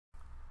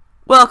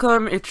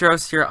Welcome, it's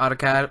Rose here,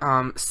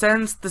 AutoCAD.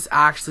 Since this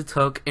actually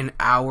took an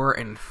hour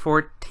and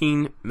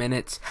 14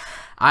 minutes,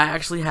 I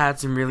actually had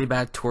some really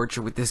bad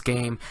torture with this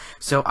game,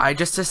 so I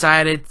just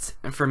decided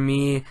for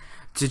me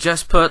to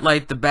just put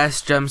like the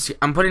best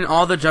I'm putting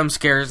all the jump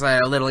scares that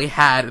I literally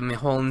had in the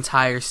whole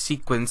entire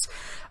sequence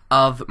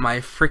of my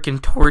freaking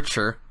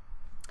torture.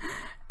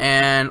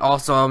 And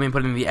also I'll be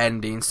putting the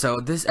ending. So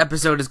this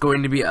episode is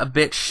going to be a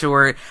bit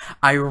short.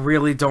 I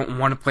really don't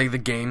want to play the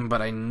game,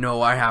 but I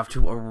know I have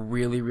to. I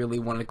really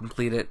want to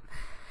complete it.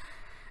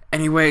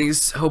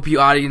 Anyways, hope you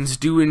audience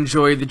do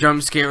enjoy the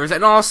jump scares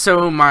and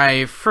also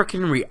my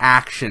freaking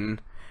reaction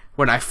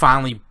when I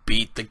finally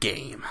beat the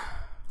game.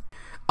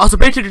 Also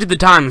pay attention to the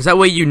times, that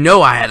way you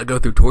know I had to go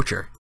through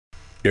torture.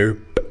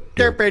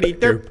 Derp, Freddy,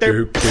 derp.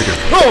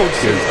 Oh,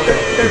 jeez.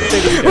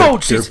 Oh,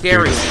 she's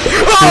scary.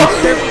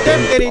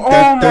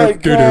 Oh my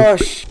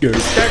gosh.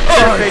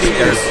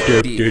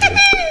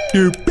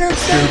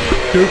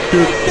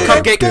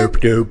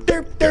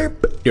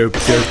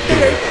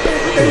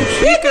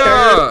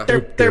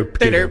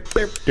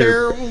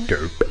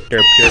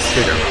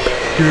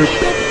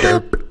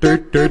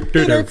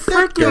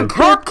 Freaking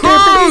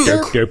cupcake!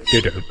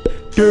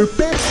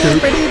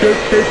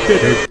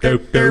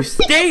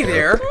 Stay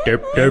there.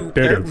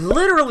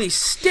 Literally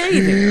stay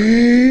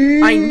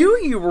there. I knew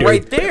you were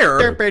right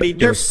there.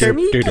 You're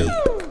sneaky.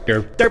 I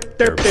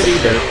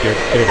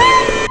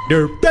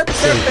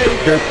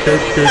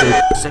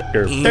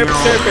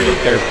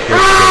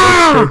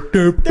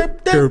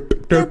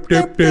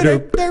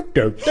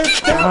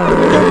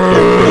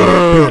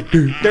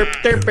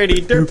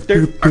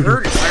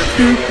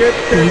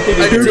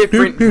heard a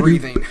different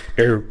breathing.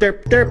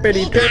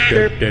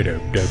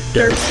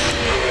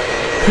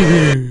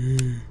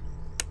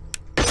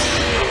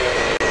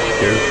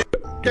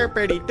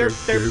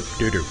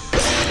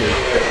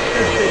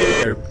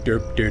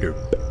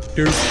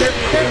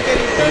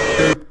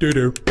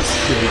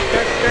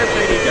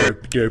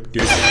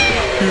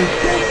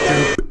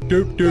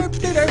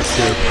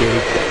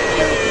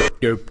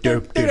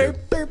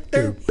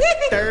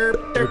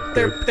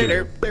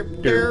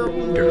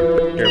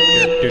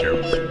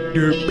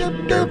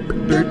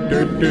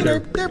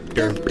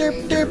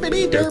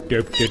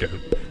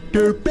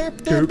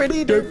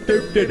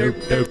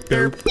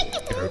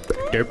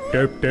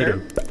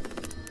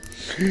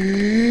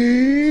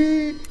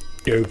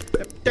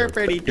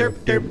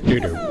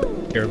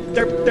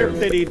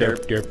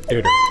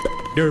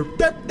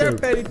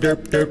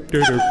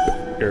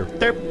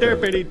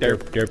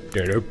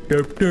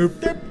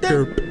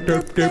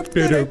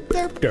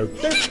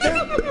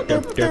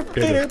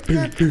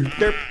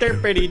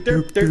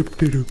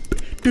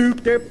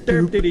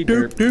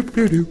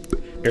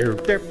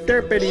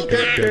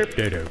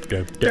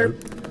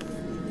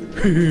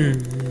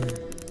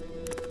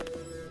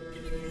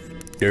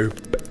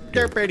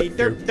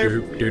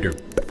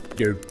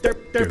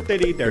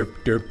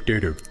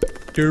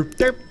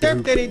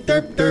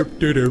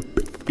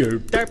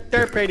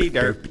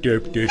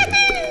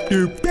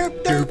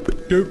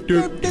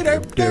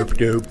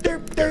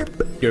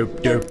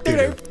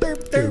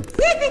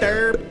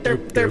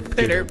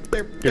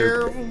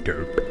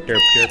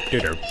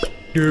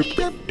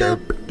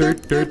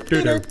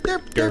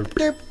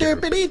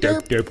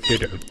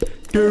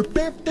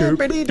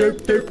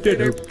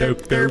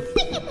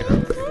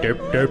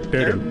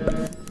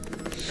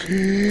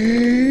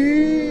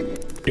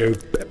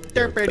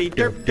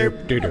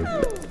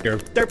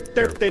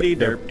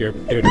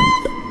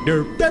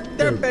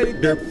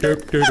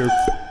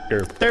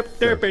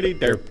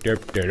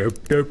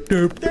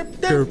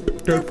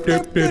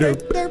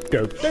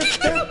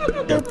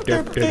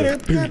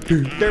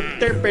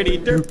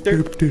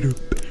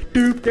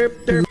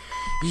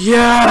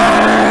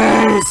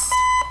 Yes!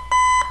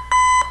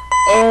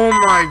 Oh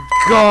my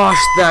gosh,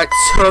 that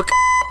took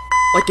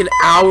like an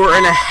hour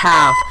and a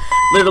half.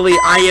 Literally,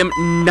 I am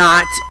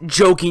not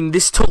joking.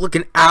 This took like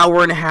an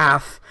hour and a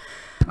half.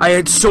 I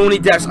had so many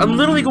deaths. I'm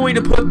literally going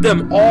to put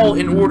them all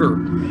in order.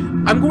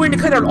 I'm going to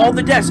cut out all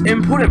the deaths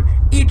and put them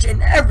each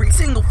and every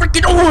single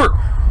freaking order.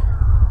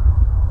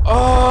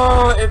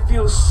 Oh, it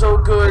feels so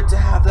good to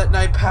have that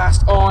night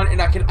passed on and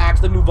I can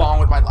actually move on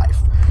with my life.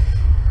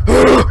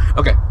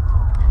 Okay.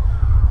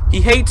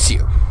 He hates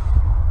you.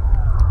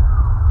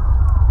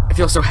 I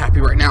feel so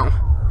happy right now.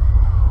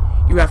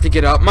 You have to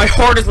get up. My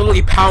heart is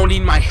literally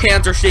pounding. My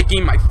hands are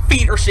shaking. My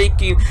feet are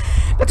shaking.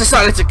 That's a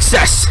sign of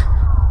success.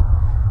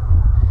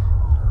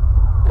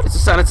 It's a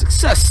sign of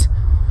success.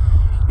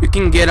 You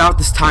can get out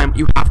this time.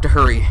 You have to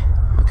hurry.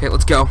 Okay,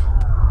 let's go.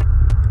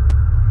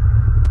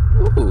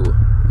 Ooh,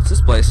 what's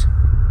this place?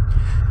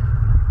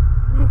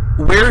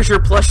 Where's your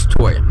plush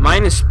toy?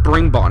 Mine is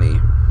Spring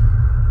Bonnie.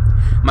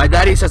 My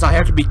daddy says I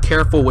have to be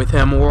careful with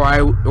him, or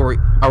I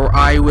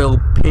will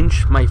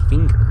pinch my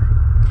finger.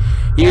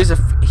 He is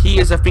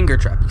a finger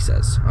trap, he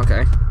says.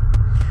 Okay.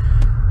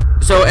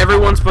 So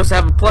everyone's supposed to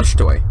have a plush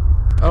toy.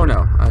 Oh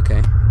no.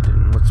 Okay.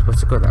 What's supposed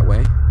to go that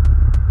way?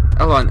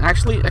 Hold on.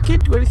 Actually, I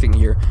can't do anything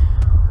here.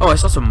 Oh, I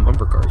saw some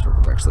bumper cars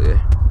actually.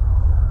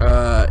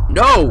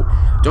 No!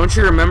 Don't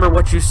you remember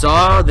what you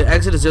saw? The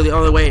exit is the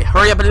only way.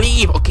 Hurry up and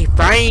leave! Okay,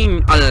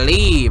 fine, I'll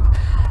leave.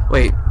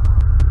 Wait.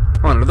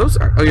 Hold on, those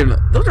are, oh yeah,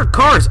 those are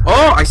cars!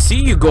 Oh, I see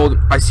you,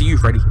 I see you,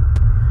 Freddy.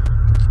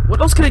 What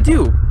else can I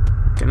do?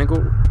 Can I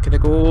go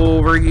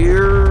over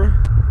here?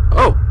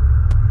 Oh.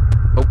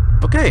 Oh,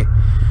 okay.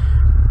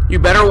 You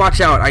better watch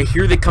out. I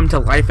hear they come to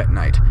life at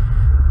night.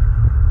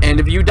 And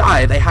if you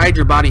die, they hide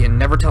your body and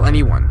never tell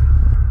anyone.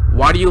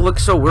 Why do you look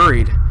so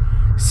worried?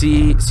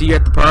 See you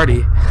at the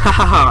party. Ha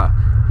ha ha.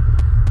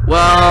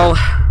 Well,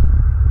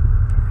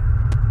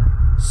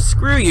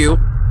 screw you.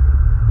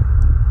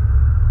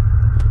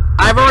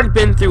 I've already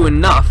been through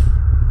enough.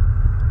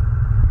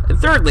 And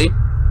thirdly,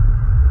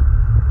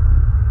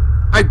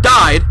 I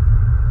died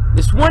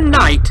this one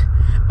night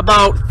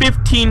about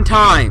 15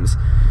 times.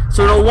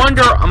 So no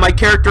wonder my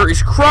character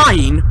is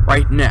crying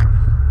right now.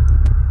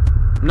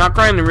 I'm not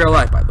crying in real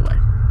life, by the way.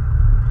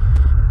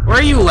 Why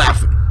are you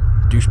laughing,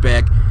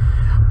 douchebag?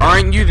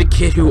 Aren't you the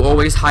kid who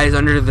always hides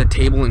under the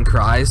table and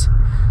cries?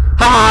 Ha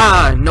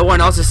ha! No one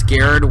else is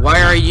scared.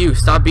 Why are you?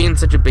 Stop being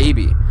such a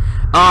baby.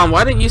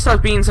 Why didn't you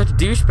stop being such a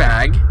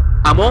douchebag?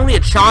 I'm only a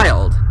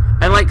child.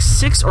 I'm like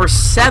 6 or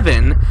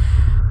 7.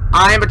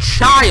 I am a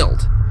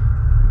child.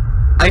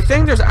 I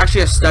think there's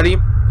actually a study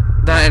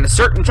that at a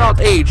certain child's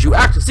age you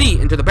actually see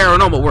into the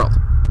paranormal world.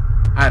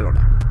 I don't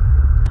know.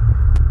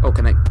 Oh,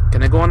 can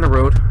I go on the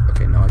road?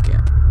 Okay, no, I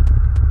can't.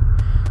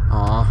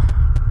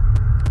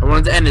 Aw. I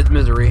wanted to end its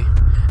misery.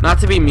 Not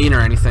to be mean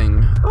or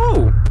anything.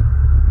 Oh!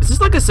 Is this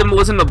like a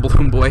symbolism of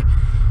Balloon Boy?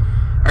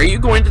 Are you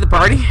going to the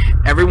party?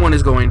 Everyone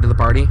is going to the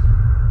party.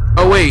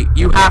 Oh wait,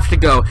 you have to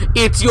go.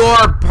 It's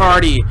your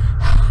party!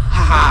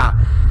 Haha.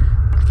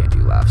 I can't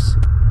do laughs.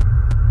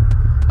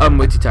 I'm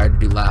way too tired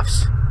to do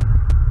laughs.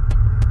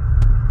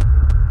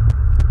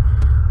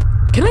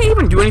 Can I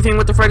even do anything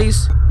with the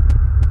Freddys?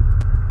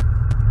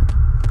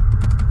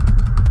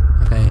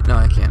 Okay, no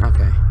I can't,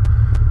 okay.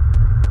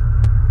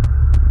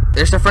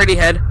 There's the Freddy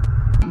head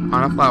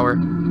on a flower.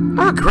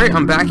 Oh great,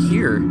 I'm back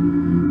here.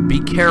 Be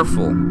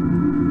careful.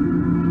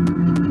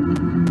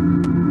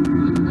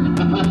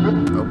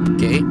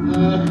 Okay.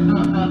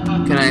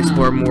 Can I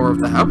explore more of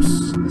the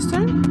house this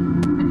time?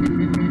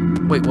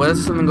 Wait, what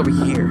is something over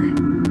here?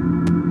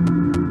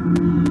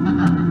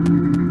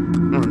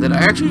 Oh, did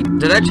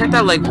I check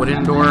that like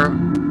wooden door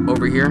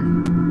over here?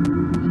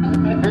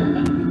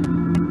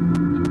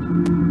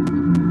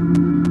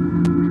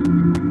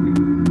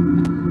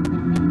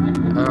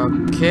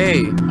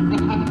 Okay.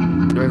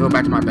 Do I go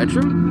back to my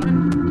bedroom?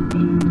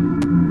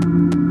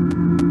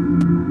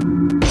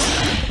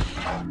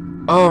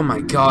 Oh my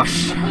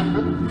gosh.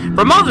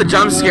 From all the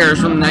jump scares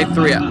from night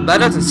 3, that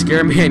doesn't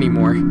scare me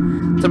anymore.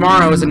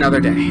 Tomorrow is another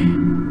day.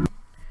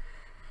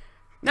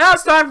 Now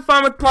it's time for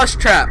fun with Plush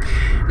Trap.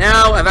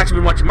 Now, I've actually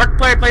been watching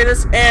Markiplier play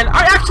this, and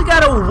I actually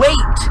gotta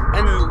wait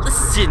and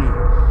listen.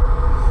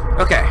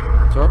 Okay,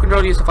 so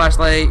control to use the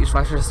flashlight, use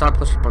flashlight to stop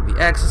Plush Trap on the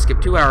X,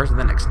 skip 2 hours to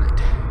the next night.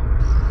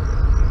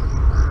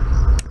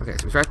 Okay,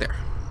 so it's right there.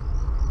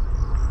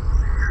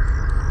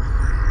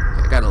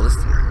 Okay, I gotta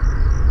listen.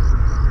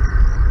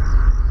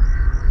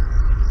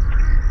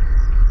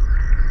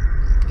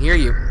 I can hear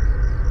you.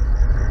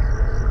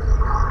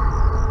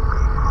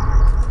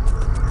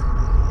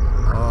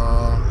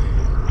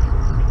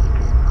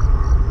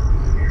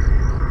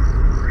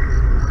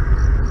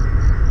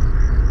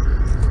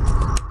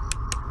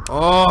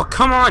 Oh,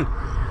 come on!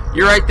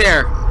 You're right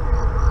there.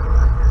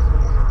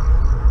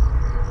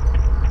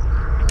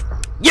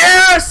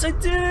 Yes! I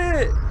did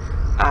it!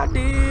 I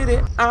did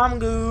it. I'm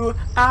good.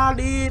 I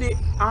did it.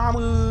 I'm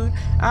good.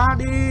 I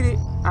did it.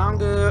 I'm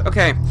good.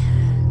 Okay.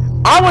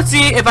 I want to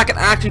see if I can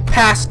actually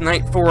pass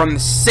night 4 on the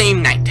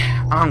same night.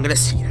 I'm gonna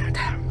see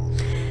that.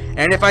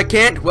 And if I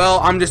can't, well,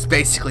 I'm just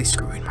basically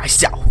screwing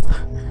myself.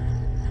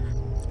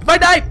 If I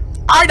die,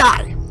 I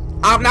die.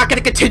 I'm not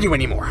gonna continue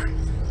anymore.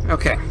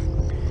 Okay.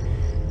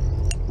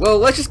 Well,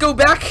 let's just go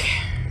back,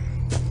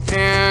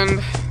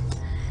 and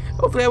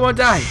hopefully I won't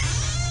die.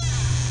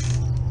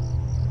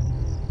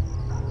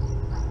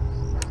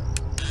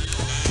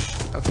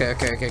 Okay.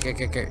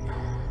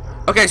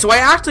 Okay, so I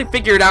actually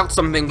figured out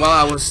something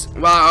while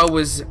I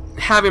was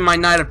having my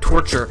night of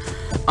torture.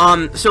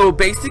 So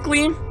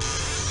basically,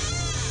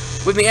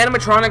 when the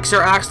animatronics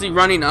are actually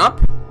running up,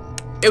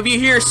 if you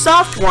hear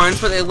soft ones,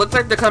 but they look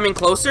like they're coming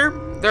closer,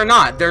 they're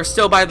not. They're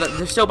still by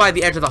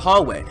the edge of the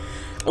hallway.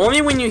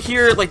 Only when you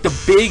hear like the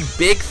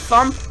big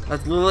thump,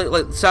 that's literally,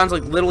 like, sounds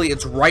like literally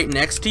it's right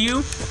next to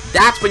you.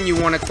 That's when you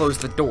want to close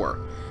the door.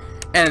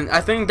 And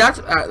I think that's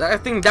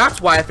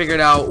why I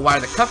figured out why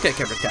the cupcake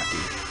kept attacking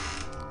me.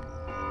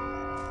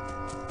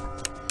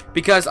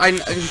 Because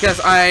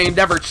I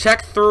never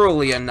checked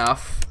thoroughly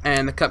enough,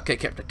 and the cupcake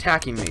kept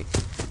attacking me.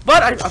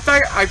 But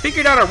I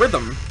figured out a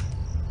rhythm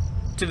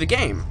to the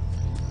game,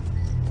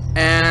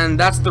 and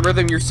that's the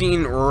rhythm you're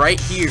seeing right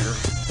here,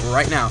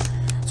 right now.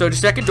 So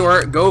just check a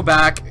door, go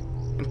back,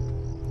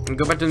 and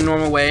go back to the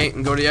normal way,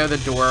 and go to the other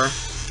door,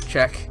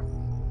 check,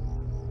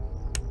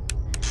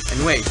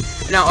 and wait.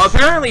 Now,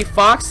 apparently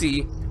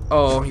Foxy...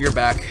 Oh, you're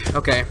back.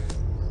 Okay.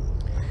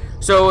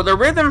 So the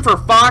rhythm for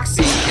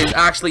Foxy is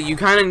actually, you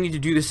kind of need to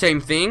do the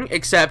same thing,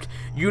 except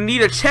you need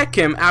to check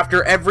him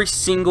after every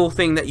single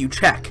thing that you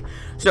check.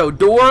 So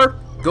door,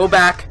 go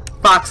back,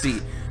 Foxy.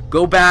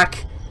 Go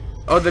back,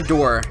 other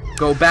door.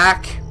 Go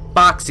back,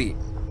 Foxy.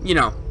 You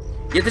know,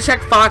 you have to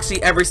check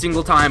Foxy every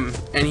single time,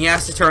 and he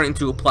has to turn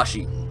into a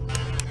plushie.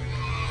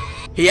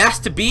 He has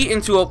to be a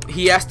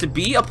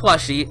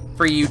plushie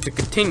for you to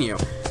continue.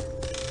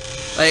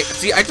 Like,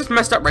 see, I just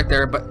messed up right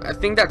there, but I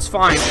think that's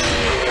fine.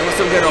 Unless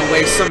I'm gonna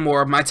waste some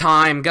more of my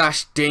time.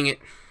 Gosh dang it.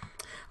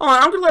 Oh,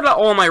 I'm gonna let out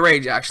all my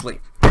rage, actually.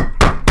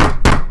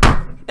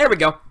 There we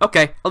go.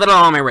 Okay, I'll let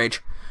out all my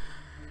rage.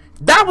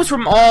 That was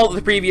from all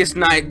the previous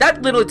night.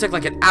 That literally took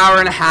like an hour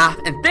and a half,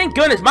 and thank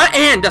goodness my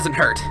hand doesn't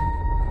hurt.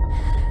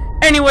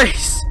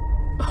 Anyways,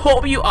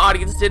 hope you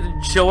audience did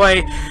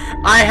enjoy.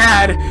 I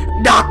had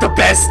not the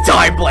best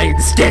time playing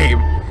this game.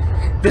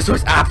 This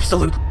was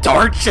absolute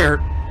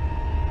torture.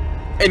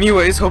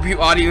 Anyways, hope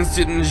you audience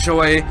did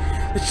enjoy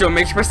the show.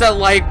 Make sure to press that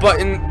like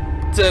button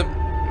to...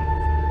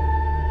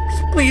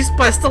 Please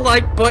press the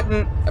like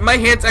button. My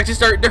hand's actually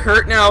starting to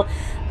hurt now.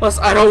 Plus,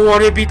 I don't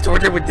want to be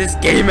tortured with this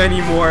game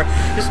anymore.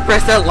 Just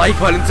press that like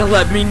button to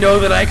let me know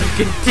that I can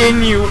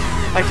continue.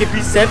 I can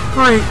be set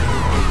free.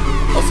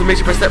 Also, make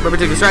sure to press that rubber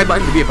to the subscribe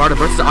button to be a part of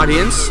the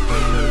audience.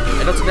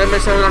 And don't forget to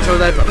make sure on show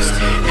that I post.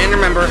 And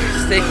remember,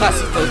 stay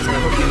classy, folks, and I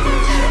hope you enjoy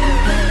the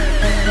show.